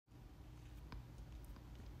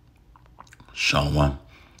Shalom.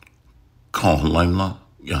 Call Layla,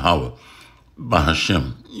 Yahweh,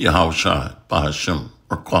 Bahashem, Yahushai, Bahashem,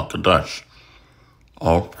 or Kwakadash.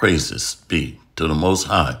 All praises be to the Most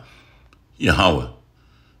High, Yahweh,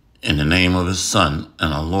 in the name of His Son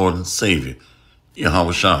and our Lord and Savior,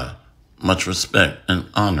 Yahushai. Much respect and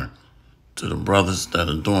honor to the brothers that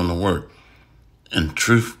are doing the work in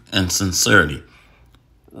truth and sincerity,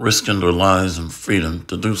 risking their lives and freedom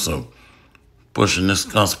to do so, pushing this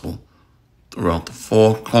gospel throughout the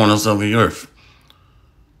four corners of the earth.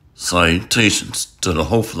 Salutations to the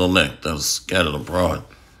hopeful elect that is scattered abroad,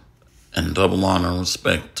 and double honor and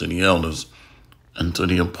respect to the elders and to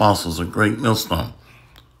the apostles of Great Millstone.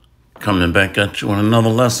 Coming back at you on another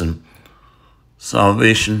lesson,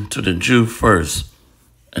 salvation to the Jew first,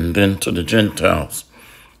 and then to the Gentiles.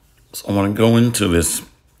 So I want to go into this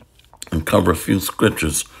and cover a few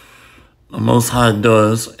scriptures. The Most High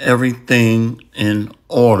does everything in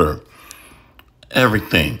order.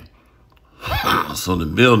 Everything. So the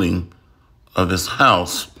building of His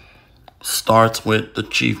house starts with the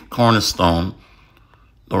chief cornerstone,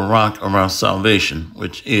 the rock of our salvation,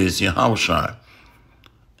 which is Yahushua.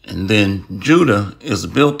 And then Judah is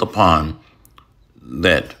built upon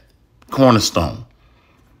that cornerstone.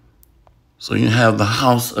 So you have the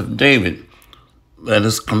house of David that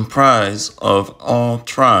is comprised of all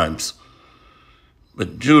tribes.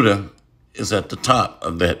 But Judah is at the top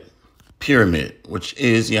of that pyramid, which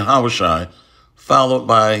is Yahushua, followed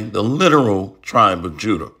by the literal tribe of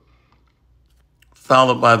Judah,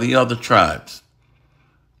 followed by the other tribes.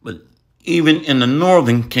 But even in the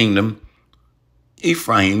northern kingdom,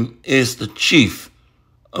 Ephraim is the chief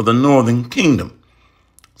of the northern kingdom.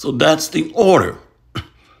 So that's the order.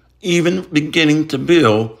 Even beginning to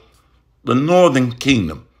build the northern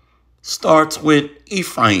kingdom starts with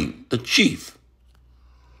Ephraim, the chief.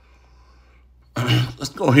 Let's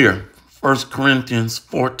go here. 1 Corinthians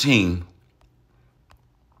 14.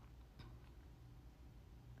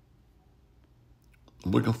 The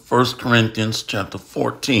book of 1 Corinthians chapter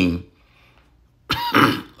 14.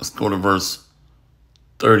 Let's go to verse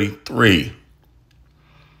 33.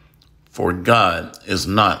 For God is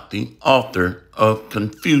not the author of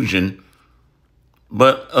confusion,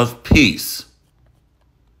 but of peace.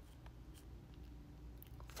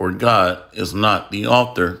 For God is not the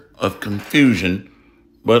author of confusion,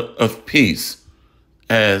 but of peace,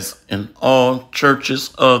 as in all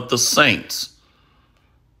churches of the saints.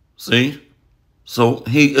 See? So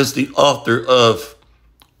He is the author of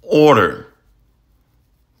order.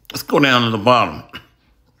 Let's go down to the bottom.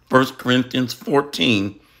 1 Corinthians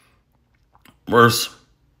 14, verse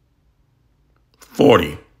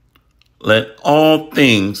 40. Let all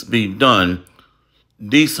things be done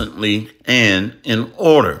decently and in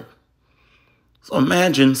order. So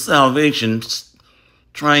imagine salvation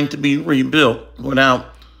trying to be rebuilt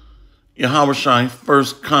without Yahushua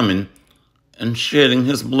first coming and shedding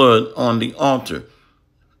His blood on the altar,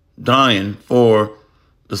 dying for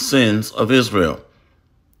the sins of Israel.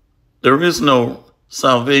 There is no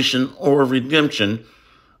salvation or redemption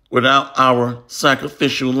without our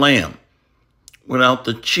sacrificial lamb, without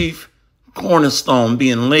the chief cornerstone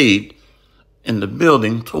being laid in the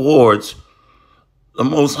building towards the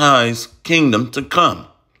Most High's kingdom to come.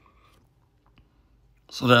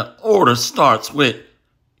 So that order starts with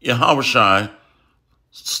Yahushua,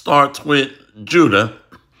 starts with Judah,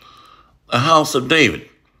 the house of David,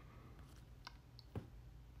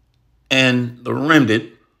 and the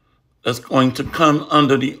remnant that's going to come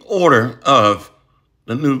under the order of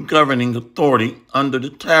the new governing authority under the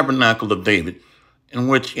tabernacle of David, in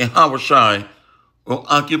which Yahushua will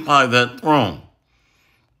occupy that throne.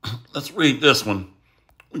 Let's read this one.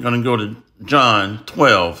 We're going to go to John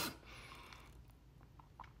 12.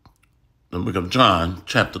 The book of John,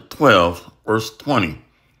 chapter 12, verse 20.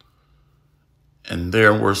 And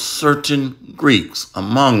there were certain Greeks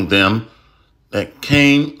among them that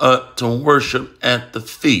came up to worship at the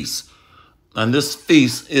feast. And this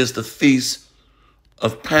feast is the feast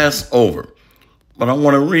of Passover. But I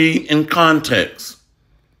want to read in context.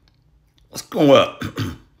 Let's go up.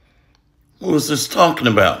 Who is this talking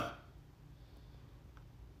about?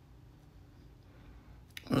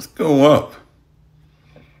 Let's go up.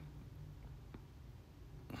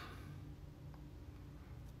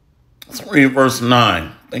 Let's read verse 9.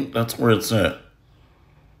 I think that's where it's at.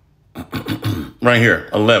 Right here,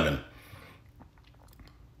 11.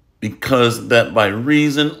 Because that by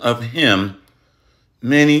reason of Him,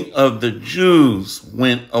 many of the Jews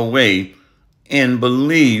went away and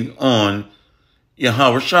believed on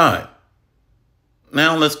Yahushua.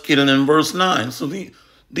 Now let's get it in verse 9. So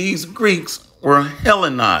these Greeks were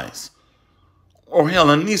Hellenized or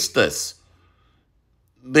Hellenistas,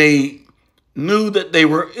 they knew that they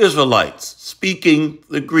were Israelites speaking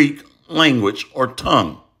the Greek language or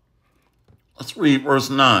tongue. Let's read verse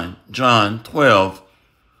 9, John 12,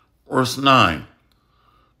 verse 9.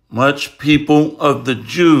 Much people of the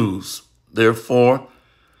Jews, therefore,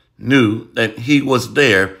 knew that he was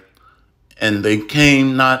there, and they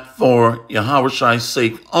came not for Yahweh's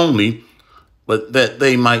sake only, but that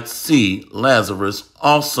they might see Lazarus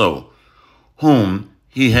also, whom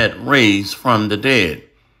he had raised from the dead.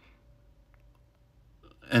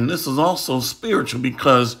 And this is also spiritual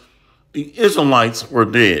because the Israelites were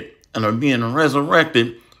dead and are being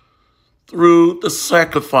resurrected through the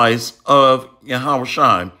sacrifice of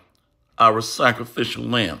Yahweh, our sacrificial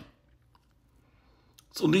lamb.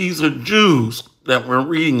 So these are Jews that we're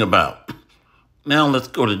reading about. Now let's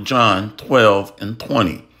go to John 12 and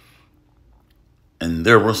 20. And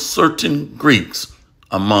there were certain Greeks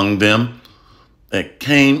among them that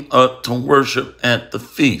came up to worship at the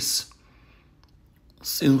feast.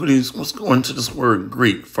 See, let's go into this word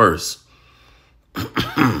Greek first.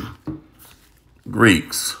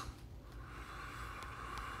 Greeks.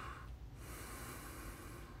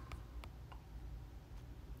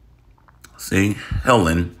 See,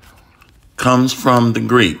 Helen comes from the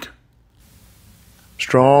Greek.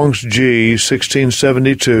 Strong's G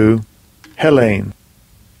 1672, Helene.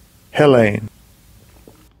 Helene.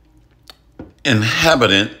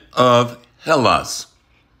 Inhabitant of Hellas.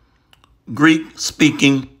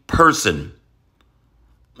 Greek-speaking person.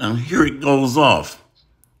 Now here it goes off.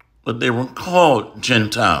 But they were called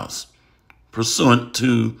Gentiles, pursuant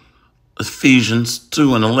to Ephesians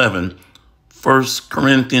 2 and 11, 1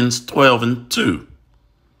 Corinthians 12 and 2.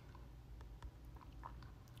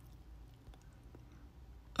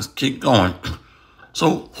 Let's keep going.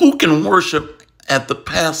 So who can worship at the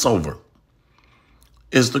Passover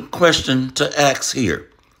is the question to ask here.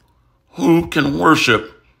 Who can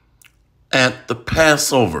worship at the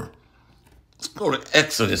Passover? Let's go to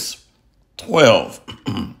Exodus 12.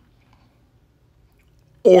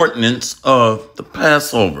 Ordinance of the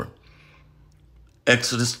Passover.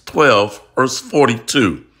 Exodus 12, verse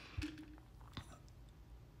 42.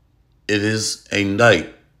 It is a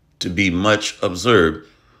night to be much observed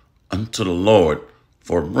unto the Lord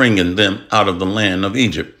for bringing them out of the land of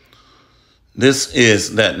Egypt. This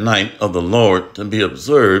is that night of the Lord to be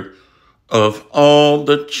observed of all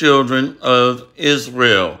the children of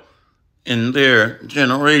Israel in their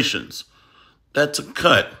generations. That's a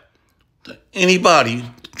cut to anybody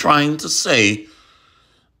trying to say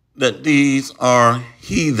that these are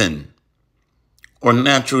heathen or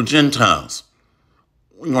natural Gentiles.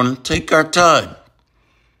 We're going to take our time.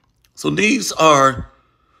 So these are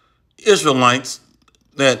Israelites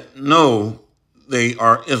that know they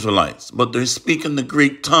are Israelites, but they're speaking the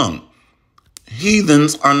Greek tongue.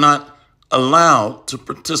 Heathens are not allowed to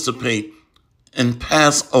participate in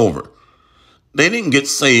Passover. They didn't get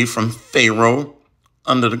saved from Pharaoh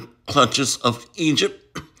under the clutches of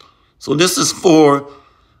Egypt. So this is for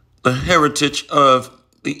the heritage of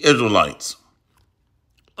the Israelites.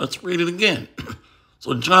 Let's read it again.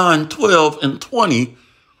 So John 12 and 20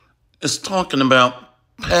 is talking about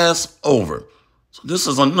Passover. So this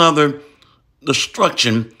is another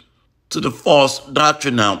destruction to the false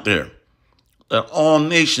doctrine out there that all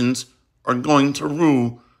nations are going to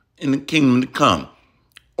rule in the kingdom to come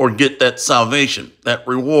or get that salvation, that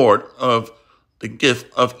reward of the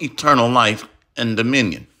gift of eternal life and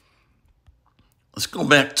dominion. Let's go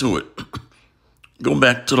back to it. Go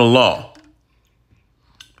back to the law.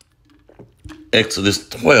 Exodus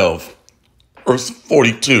 12, verse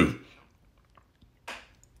 42.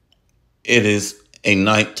 It is a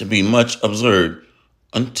night to be much observed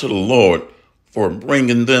unto the Lord for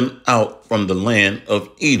bringing them out from the land of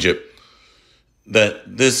Egypt,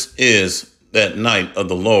 that this is that night of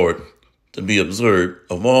the Lord to be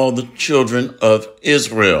observed of all the children of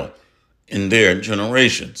Israel in their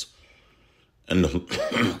generations. And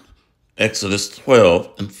Exodus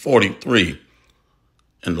 12 and 43.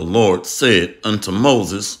 And the Lord said unto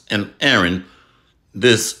Moses and Aaron,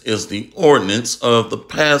 this is the ordinance of the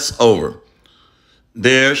Passover.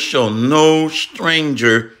 There shall no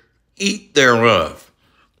stranger eat thereof.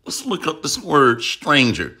 Let's look up this word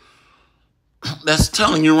stranger. That's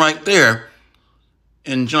telling you right there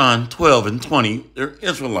in John 12 and 20, they're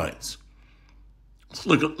Israelites. Let's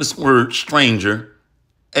look up this word stranger,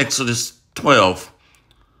 Exodus 12,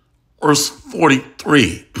 verse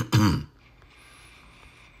 43.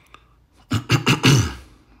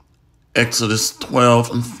 Exodus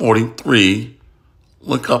 12 and 43,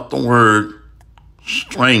 look up the word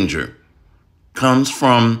stranger. Comes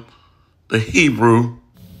from the Hebrew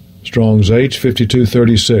Strong's H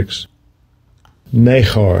 5236.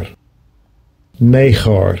 Nahor,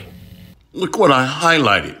 Nahor. Look what I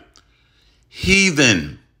highlighted.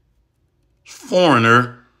 Heathen,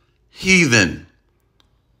 foreigner, heathen.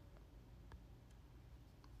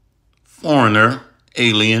 Foreigner,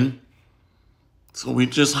 alien. So we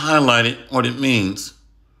just highlighted what it means.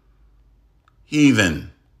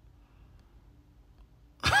 Heathen.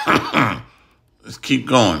 Let's keep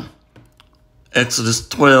going. Exodus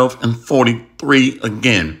 12:43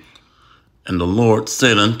 again. And the Lord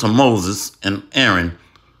said unto Moses and Aaron,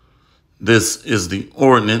 this is the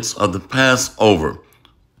ordinance of the Passover.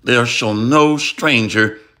 There shall no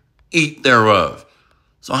stranger eat thereof.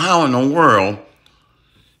 So how in the world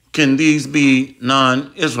can these be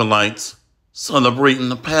non-Israelites celebrating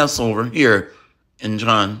the Passover here in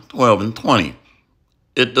John 12:20?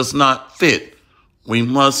 It does not fit. We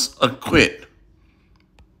must acquit.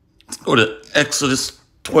 Let's go to Exodus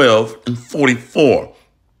 12:44.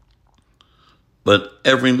 But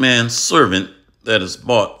every man's servant that is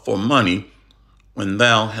bought for money, when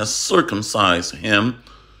thou hast circumcised him,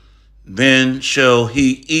 then shall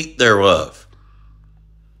he eat thereof.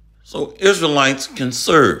 So Israelites can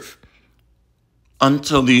serve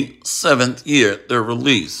until the 7th year, their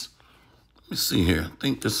release. Let me see here. I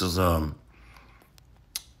think this is, let's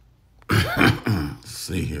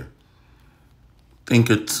see here. I think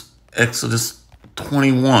it's Exodus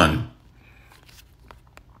 21.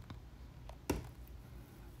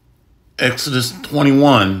 Exodus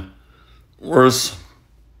 21, verse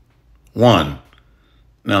 1.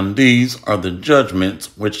 Now these are the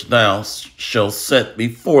judgments which thou shalt set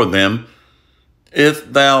before them.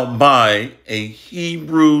 If thou buy a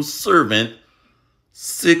Hebrew servant,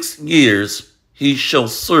 6 years he shall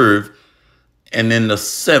serve, and in the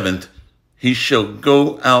 7th he shall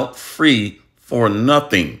go out free for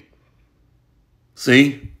nothing.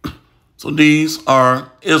 See? So these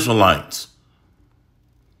are Israelites.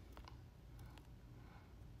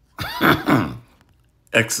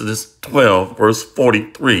 Exodus 12, verse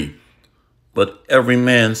 43. But every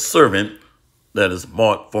man's servant that is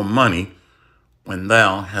bought for money, when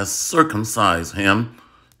thou hast circumcised him,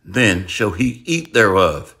 then shall he eat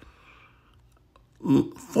thereof.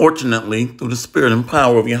 Fortunately, through the spirit and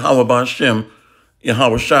power of Yahweh B'Hashem,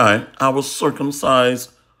 Yahweh Shai, I was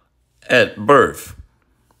circumcised at birth.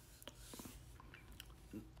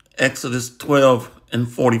 Exodus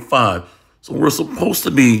 12:45. So we're supposed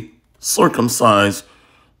to be circumcised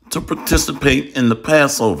to participate in the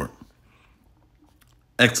Passover.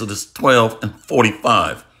 Exodus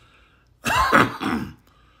 12:45.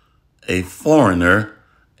 A foreigner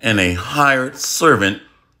and a hired servant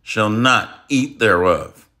shall not eat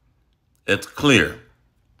thereof. It's clear.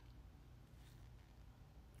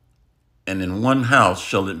 And in one house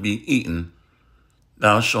shall it be eaten.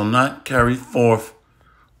 Thou shalt not carry forth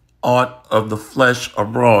aught of the flesh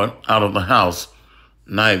abroad out of the house,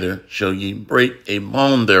 neither shall ye break a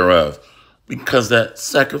bone thereof, because that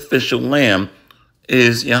sacrificial lamb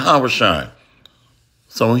is Yahushua.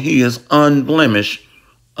 So he is unblemished,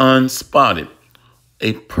 unspotted,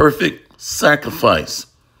 a perfect sacrifice.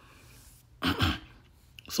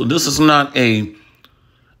 So this is not a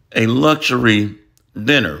luxury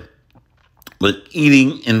dinner, but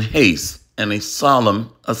eating in haste and a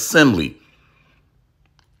solemn assembly.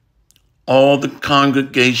 All the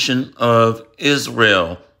congregation of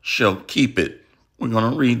Israel shall keep it. We're going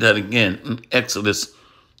to read that again in Exodus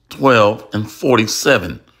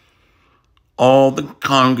 12:47. All the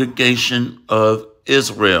congregation of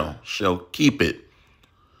Israel shall keep it.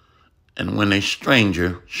 And when a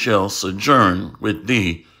stranger shall sojourn with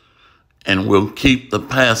thee, and will keep the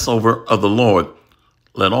Passover of the Lord,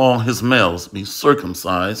 let all his males be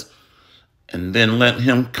circumcised, and then let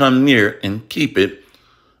him come near and keep it,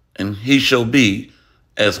 and he shall be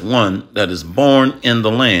as one that is born in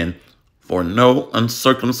the land, for no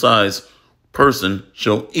uncircumcised person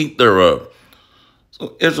shall eat thereof.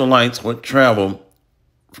 So Israelites would travel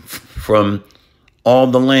from all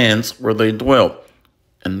the lands where they dwelt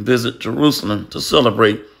and visit Jerusalem to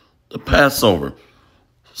celebrate the Passover.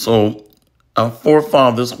 So our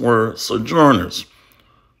forefathers were sojourners,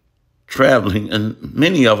 traveling, and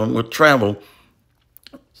many of them would travel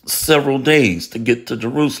several days to get to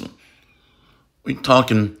Jerusalem. We're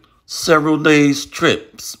talking several days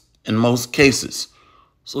trips in most cases.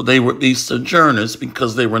 So they would be sojourners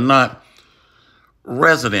because they were not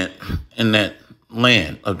resident in that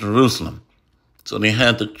land of Jerusalem. So they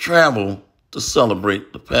had to travel to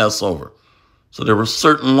celebrate the Passover. So there were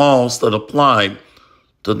certain laws that applied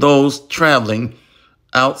to those traveling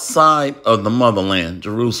outside of the motherland,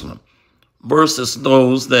 Jerusalem, versus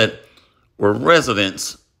those that were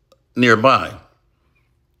residents nearby.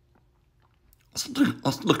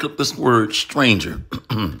 Let's look up this word stranger.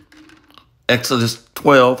 Exodus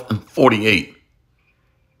 12 and 48.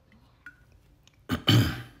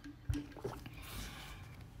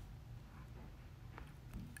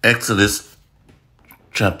 Exodus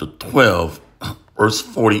chapter 12, verse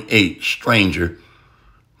 48, stranger,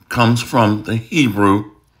 comes from the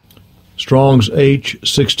Hebrew Strong's H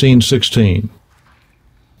 1616.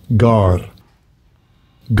 Gar.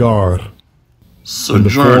 Gar. And the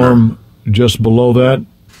sojourner. form just below that,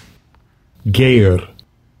 Geir.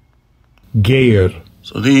 Geir.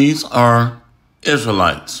 So these are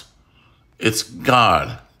Israelites. It's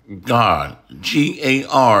God, God,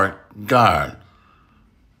 G-A-R, God.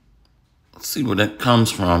 Let's see where that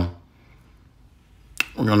comes from.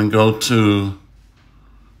 We're going to go to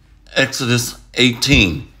Exodus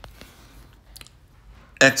 18.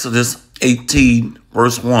 Exodus 18,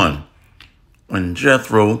 verse 1. When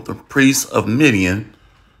Jethro, the priest of Midian,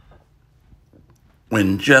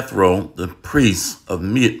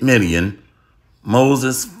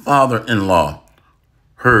 Moses' father-in-law,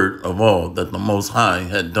 heard of all that the Most High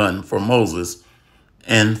had done for Moses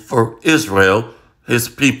and for Israel, his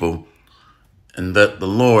people, and that the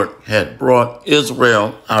Lord had brought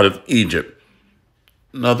Israel out of Egypt.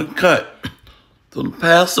 Another cut. So the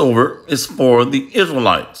Passover is for the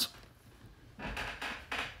Israelites.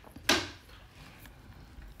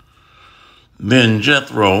 Then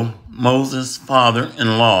Jethro, Moses'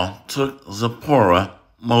 father-in-law, took Zipporah,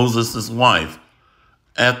 Moses' wife,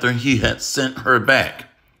 after he had sent her back,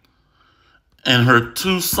 and her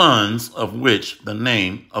 2 sons, of which the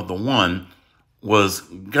name of the one was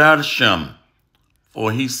Gershom,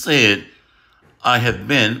 for he said, I have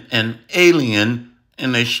been an alien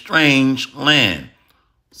in a strange land.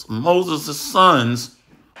 So Moses' sons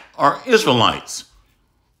are Israelites,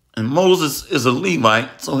 and Moses is a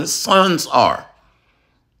Levite, so his sons are.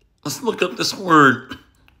 Let's look up this word,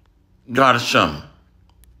 Gershom.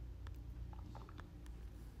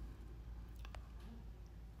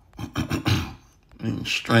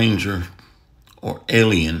 Stranger or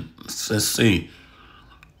alien. Let's see.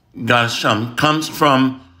 Gershom comes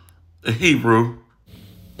from the Hebrew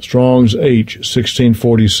Strong's H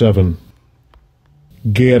 1647.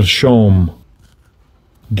 Gershom.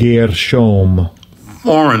 Gershom.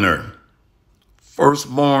 foreigner,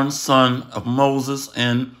 firstborn son of Moses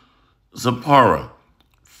and Zipporah,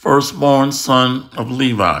 firstborn son of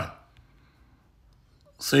Levi.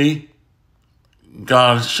 See?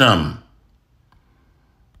 Gershom.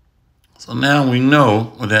 So now we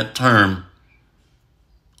know where that term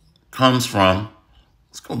comes from.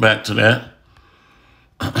 Let's go back to that.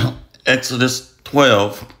 Exodus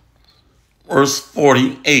 12, verse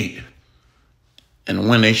 48. And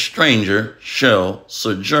when a stranger shall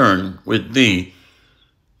sojourn with thee,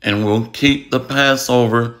 and will keep the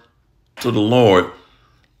Passover to the Lord,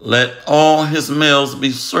 let all his males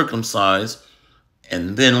be circumcised,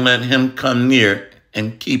 and then let him come near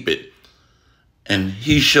and keep it. And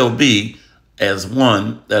he shall be as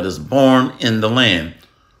one that is born in the land.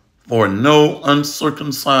 For no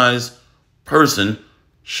uncircumcised person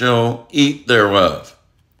shall eat thereof.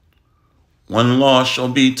 One law shall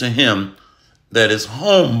be to him that is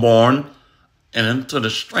homeborn, and unto the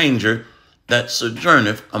stranger that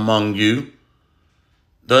sojourneth among you.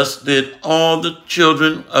 Thus did all the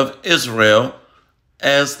children of Israel,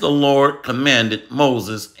 as the Lord commanded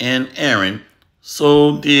Moses and Aaron,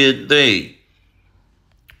 so did they.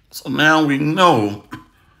 So now we know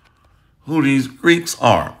who these Greeks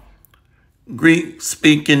are.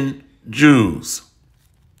 Greek-speaking Jews.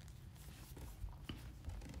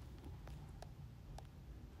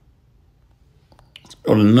 Let's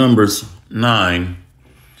go to Numbers 9.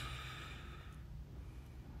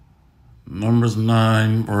 Numbers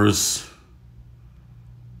 9, verse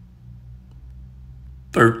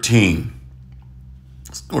 13.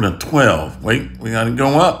 Let's go to 12. Wait, we got to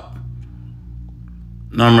go up.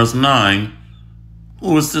 Numbers 9.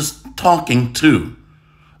 Who is this talking to?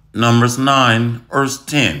 Numbers 9, verse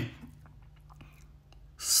 10.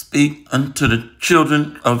 Speak unto the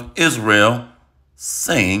children of Israel,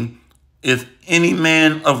 saying, if any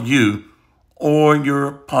man of you or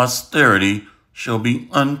your posterity shall be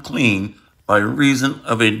unclean by reason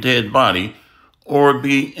of a dead body, or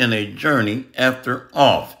be in a journey after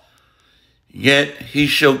off, yet he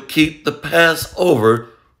shall keep the Passover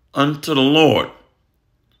unto the Lord.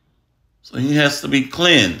 So he has to be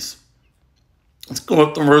cleansed. Let's go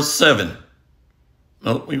up to verse 7.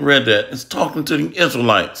 No, we read that. It's talking to the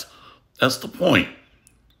Israelites. That's the point.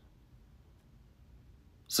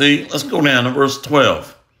 See, let's go down to verse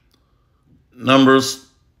 12. Numbers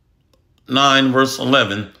 9, verse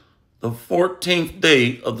 11. The 14th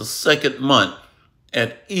day of the 2nd month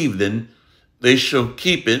at evening they shall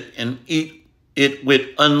keep it and eat it with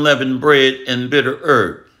unleavened bread and bitter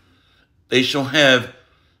herb. They shall have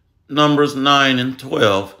Numbers 9 and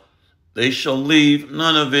 12. They shall leave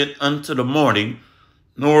none of it unto the morning,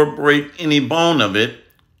 nor break any bone of it,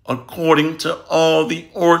 according to all the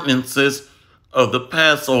ordinances of the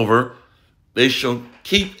Passover. They shall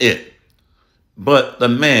keep it. But the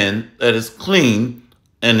man that is clean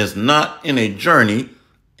and is not in a journey,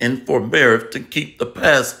 and forbeareth to keep the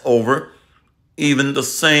Passover, even the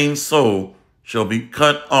same soul shall be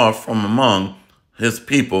cut off from among his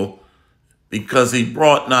people, because he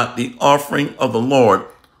brought not the offering of the Lord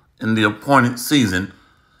in the appointed season.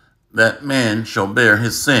 That man shall bear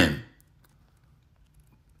his sin.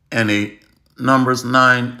 And Numbers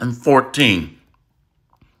 9 and 14.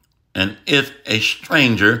 And if a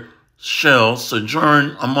stranger shall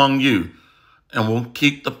sojourn among you, and will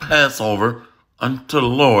keep the Passover unto the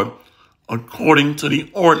Lord, according to the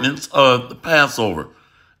ordinance of the Passover,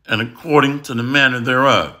 and according to the manner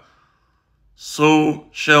thereof, so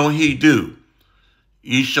shall he do.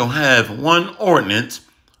 Ye shall have one ordinance,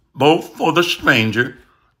 both for the stranger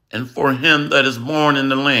and for him that is born in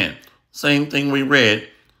the land. Same thing we read,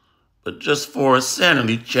 but just for a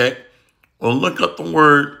sanity check, we'll look up the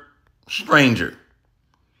word stranger.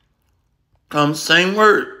 Comes same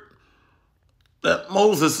word that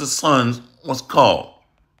Moses' son was called.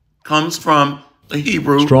 Comes from the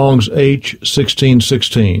Hebrew. Strong's H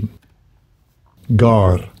 1616.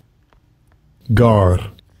 Gar. Gar.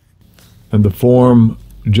 And the form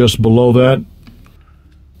just below that,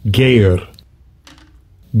 Gair.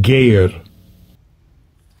 Gair.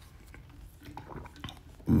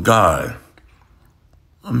 God.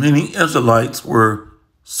 Many Israelites were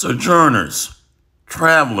sojourners,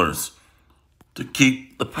 travelers, to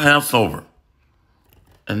keep the Passover.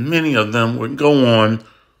 And many of them would go on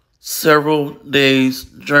several days'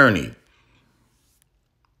 journey.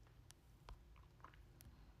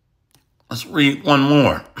 Let's read one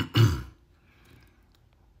more.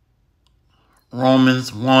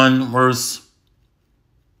 Romans 1, verse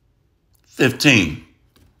 15.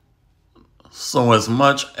 So as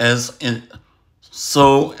much as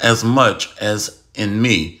in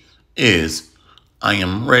me is, I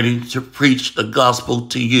am ready to preach the gospel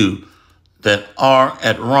to you that are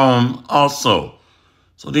at Rome also.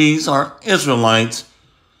 So these are Israelites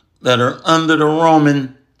that are under the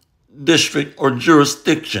Roman district or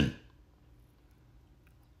jurisdiction.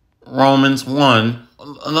 Romans 1,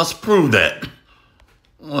 let's prove that.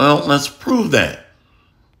 Well, let's prove that.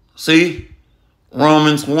 See,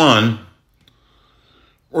 Romans 1,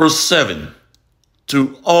 verse 7.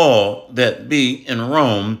 To all that be in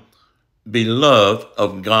Rome, beloved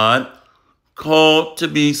of God, called to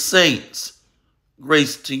be saints,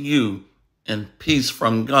 grace to you and peace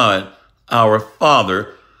from God, our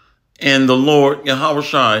Father, and the Lord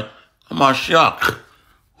Yahushua HaMashiach.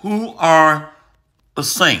 Who are the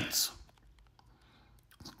saints?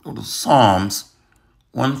 Let's go to Psalms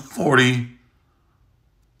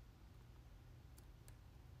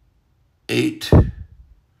 148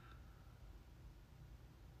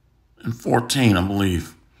 and 14, I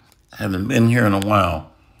believe. I haven't been here in a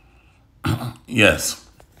while. Yes.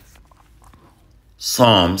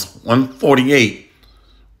 Psalms 148,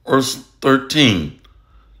 verse 13.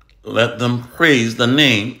 Let them praise the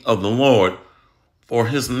name of the Lord, for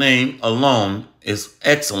his name alone is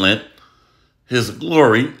excellent. His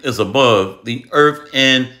glory is above the earth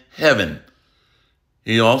and heaven.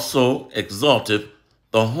 He also exalteth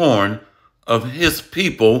the horn of his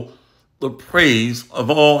people, the praise of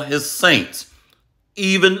all his saints,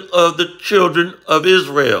 even of the children of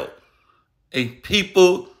Israel, a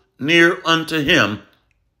people near unto him.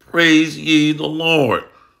 Praise ye the Lord.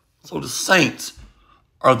 So the saints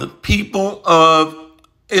are the people of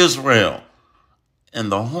Israel,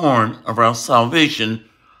 and the horn of our salvation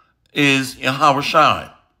is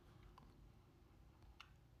Yahushua.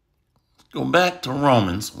 Go back to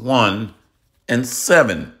Romans 1 and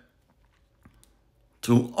 7.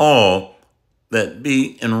 To all that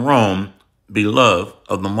be in Rome, beloved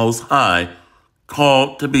of the Most High,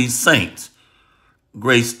 called to be saints,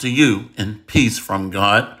 grace to you and peace from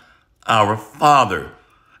God, our Father,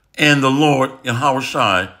 and the Lord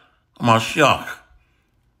Yahushua HaMashiach.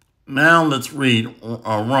 Now let's read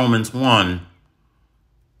Romans 1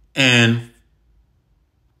 and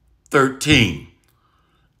 13.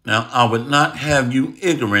 Now I would not have you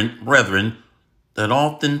ignorant, brethren, that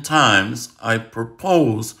oftentimes I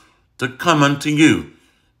propose to come unto you,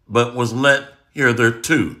 but was let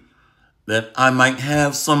hitherto, that I might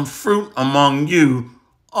have some fruit among you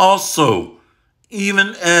also,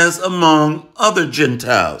 even as among other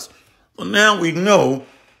Gentiles. So now we know,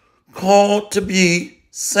 called to be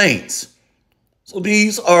saints. So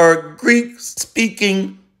these are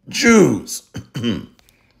Greek-speaking Jews.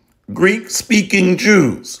 Greek-speaking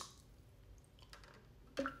Jews.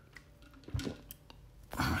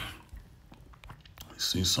 I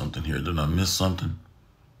see something here. Did I miss something?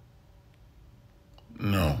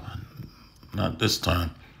 No, not this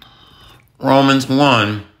time. Romans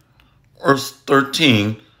 1, verse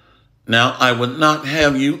 13. Now I would not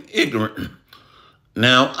have you ignorant.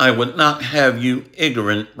 Now I would not have you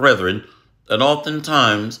ignorant, brethren, that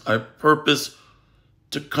oftentimes I purpose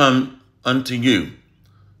to come unto you,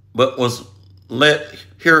 but was led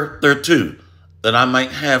hitherto, that I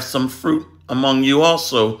might have some fruit among you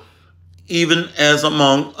also, even as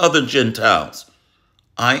among other Gentiles.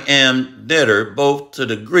 I am debtor both to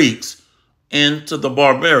the Greeks and to the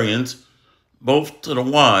barbarians, both to the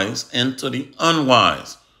wise and to the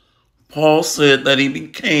unwise. Paul said that he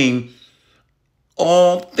became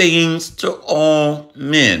all things to all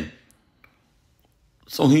men.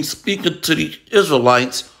 So he's speaking to the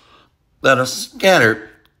Israelites that are scattered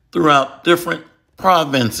throughout different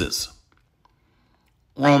provinces.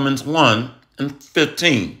 Romans 1 and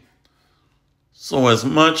 15. So as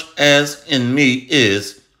much as in me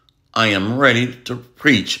is, I am ready to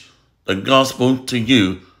preach the gospel to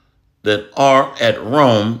you that are at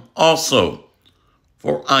Rome also.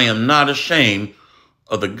 For I am not ashamed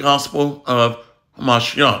of the gospel of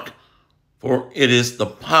Mashiach, for it is the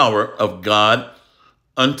power of God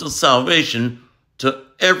unto salvation to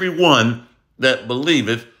everyone that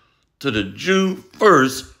believeth, to the Jew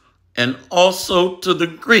first, and also to the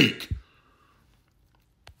Greek.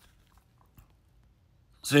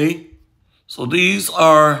 See? So these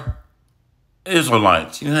are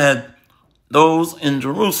Israelites. You had those in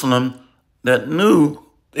Jerusalem that knew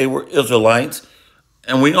they were Israelites,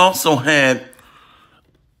 and we also had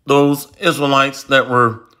those Israelites that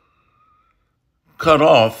were cut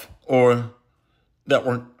off or that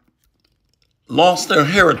were lost their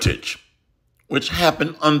heritage, which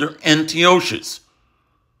happened under Antiochus.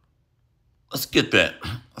 Let's get that.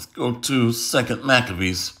 Let's go to 2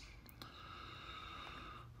 Maccabees.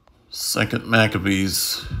 2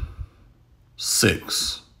 Maccabees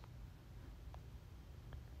 6.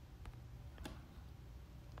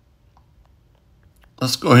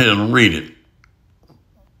 Let's go ahead and read it.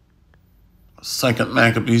 2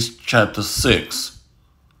 Maccabees chapter 6.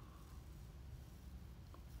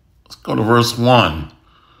 Let's go to verse 1.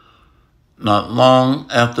 Not long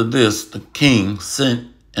after this, the king sent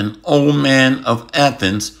an old man of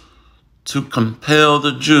Athens to compel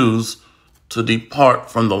the Jews to depart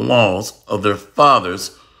from the laws of their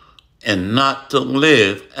fathers and not to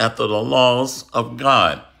live after the laws of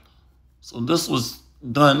God. So this was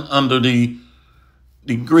done under the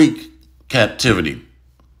Greek captivity.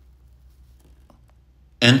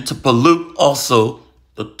 And to pollute also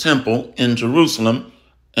the temple in Jerusalem,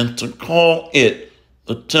 and to call it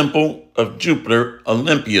the temple of Jupiter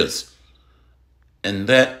Olympius, and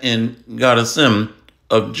that in Goddessim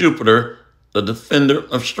of Jupiter, the defender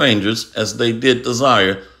of strangers, as they did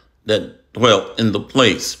desire that dwelt in the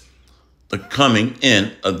place. The coming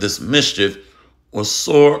in of this mischief was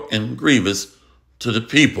sore and grievous to the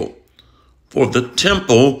people, for the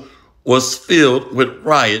temple was filled with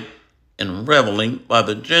riot and reveling by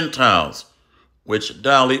the Gentiles, which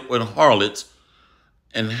dallied with harlots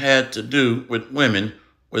and had to do with women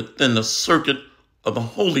within the circuit of the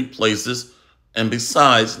holy places, and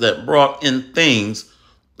besides that brought in things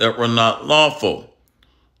that were not lawful.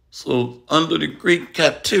 So under the Greek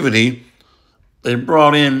captivity, they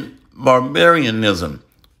brought in barbarianism,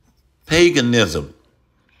 paganism,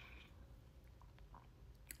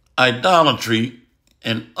 idolatry,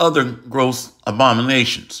 and other gross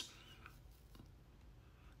abominations.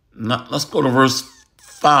 Now, let's go to verse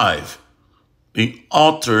 5. The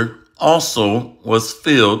altar also was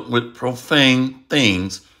filled with profane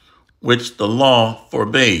things which the law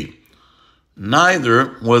forbade.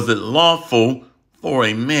 Neither was it lawful for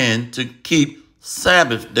a man to keep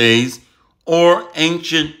Sabbath days or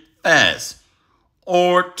ancient fasts,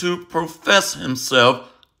 or to profess himself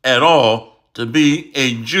at all to be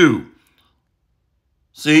a Jew.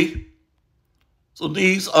 See? So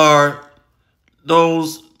these are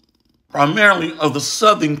those primarily of the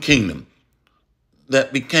southern kingdom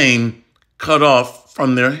that became cut off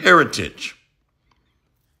from their heritage.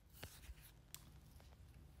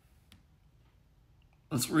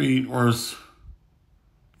 Let's read verse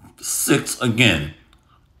 6 again.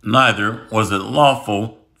 Neither was it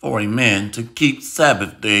lawful for a man to keep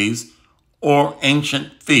Sabbath days or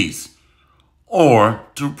ancient feasts, or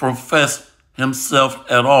to profess himself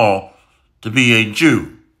at all to be a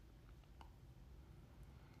Jew.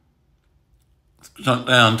 jump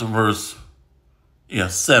down to verse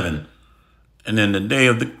 7. And in the day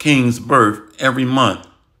of the king's birth, every month,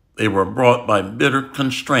 they were brought by bitter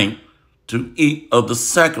constraint to eat of the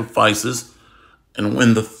sacrifices. And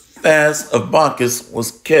when the fast of Bacchus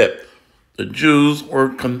was kept, the Jews were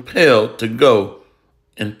compelled to go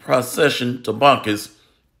in procession to Bacchus,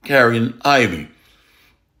 carrying ivy.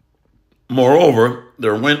 Moreover,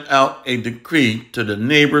 there went out a decree to the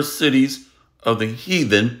neighbor cities of the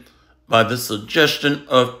heathen by the suggestion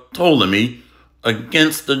of Ptolemy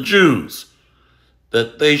against the Jews,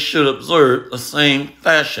 that they should observe the same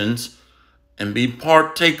fashions and be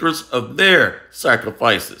partakers of their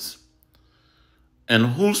sacrifices. And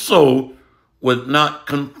whoso would not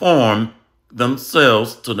conform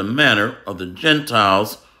themselves to the manner of the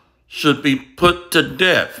Gentiles should be put to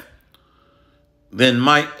death. Then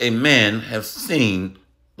might a man have seen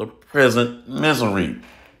the present misery.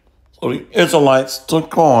 So the Israelites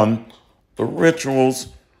took on the rituals,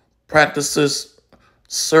 practices,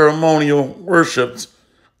 ceremonial worships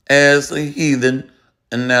as the heathen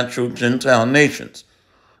and natural Gentile nations.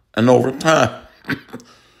 And over time,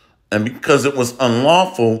 and because it was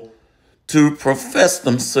unlawful to profess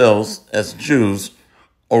themselves as Jews,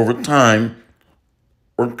 over time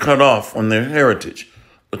were cut off from their heritage.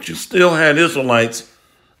 But you still had Israelites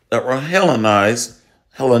that were Hellenized,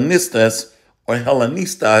 Hellenistas, or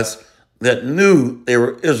Hellenistas, that knew they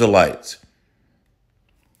were Israelites.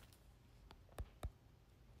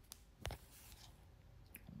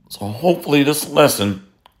 So hopefully this lesson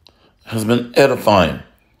has been edifying.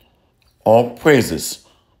 All praises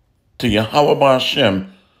to Yahweh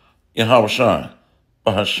B'Hashem, Yahweh Shai,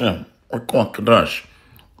 B'Hashem, or Kadash,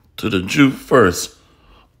 to the Jew first,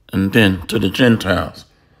 and then to the Gentiles.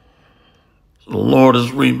 So the Lord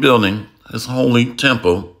is rebuilding his holy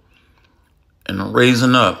temple and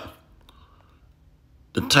raising up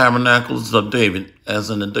the tabernacles of David as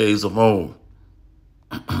in the days of old.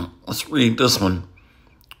 Let's read this one.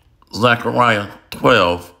 Zechariah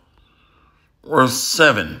 12, verse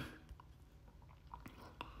 7.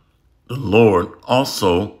 The Lord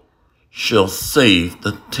also shall save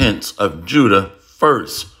the tents of Judah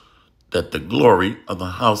first, that the glory of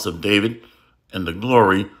the house of David and the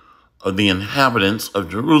glory of the inhabitants of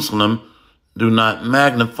Jerusalem do not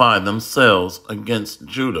magnify themselves against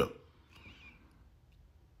Judah.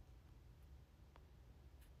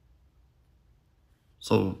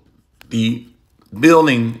 So the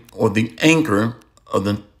building or the anchor of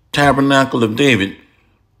the tabernacle of David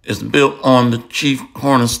is built on the chief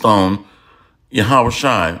cornerstone, Yahweh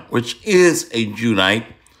Shai, which is a Judite.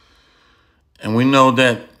 And we know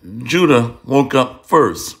that Judah woke up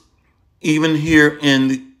first, even here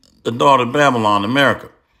in the daughter of Babylon, America.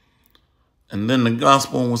 And then the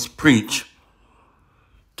gospel was preached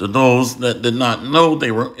to those that did not know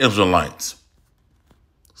they were Israelites.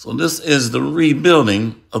 So this is the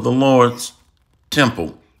rebuilding of the Lord's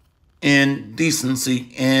temple in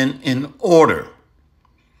decency and in order.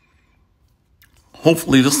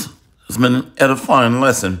 Hopefully this has been an edifying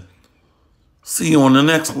lesson. See you on the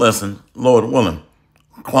next lesson, Lord willing.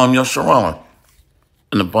 Kwam Yasharala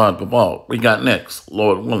in the Bible. We got next,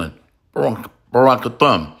 Lord willing.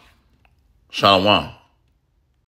 Barakatham. Shalom.